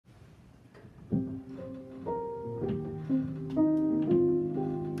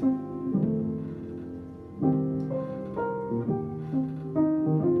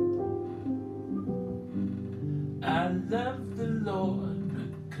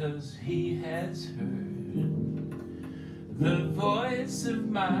'cause he has heard the voice of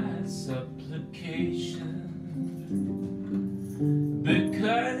my supplication,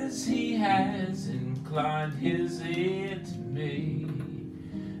 because he has inclined his ear to me.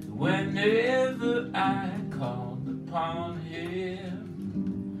 Whenever I called upon him,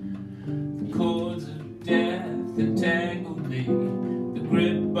 the cords of death entangled me, the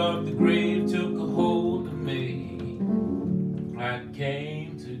grip of the grave took a hold of me. I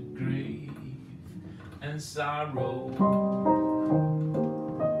came to grief and sorrow.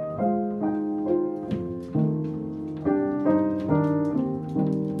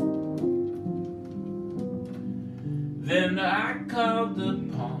 Then I called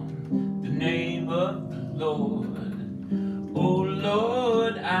upon the name of the Lord. Oh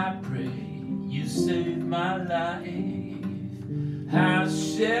Lord, I pray you save my life. How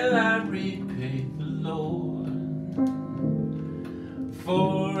shall I repay the Lord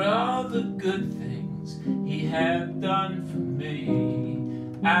for all the good things he hath done for me?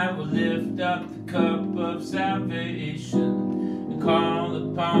 I will lift up the cup of salvation and call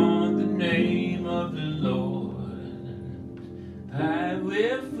upon the name of the Lord. I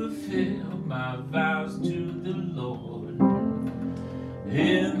will fulfill my vows to the Lord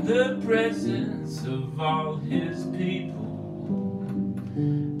in the presence of all his people.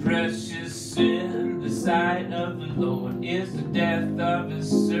 Precious in the sight of the Lord is the death of his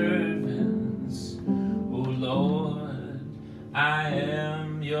servants. O Lord, I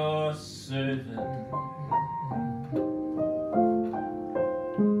am your servant.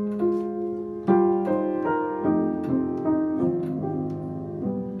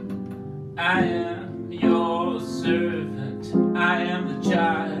 I am your servant, I am the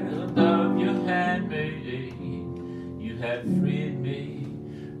child of your handmaid. You have freed me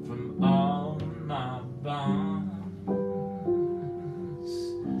from all my bonds.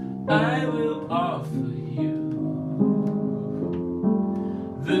 I will offer you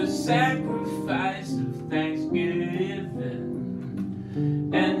the sacrifice of thanksgiving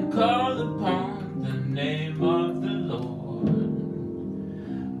and call upon the name of the Lord.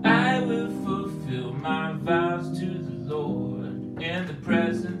 I will fulfill my vows to the Lord in the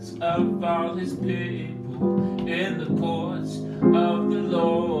presence of all his people, in the courts of the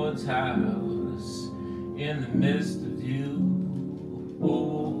Lord's house, in the midst of you, O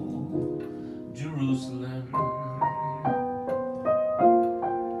Jerusalem.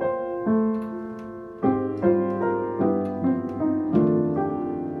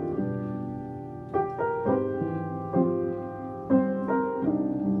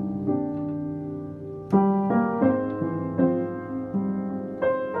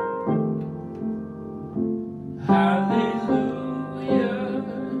 Hallelujah,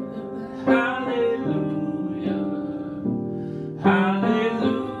 hallelujah,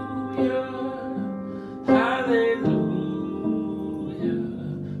 hallelujah, hallelujah, hallelujah,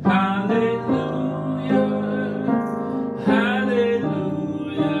 hallelujah,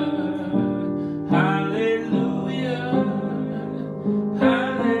 hallelujah,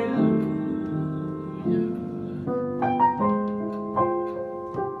 hallelujah.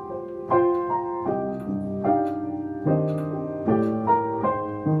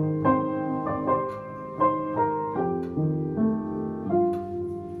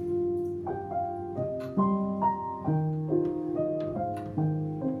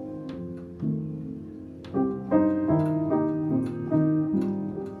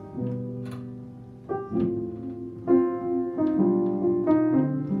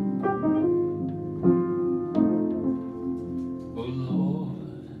 Oh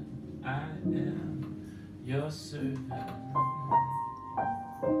Lord, I am your servant.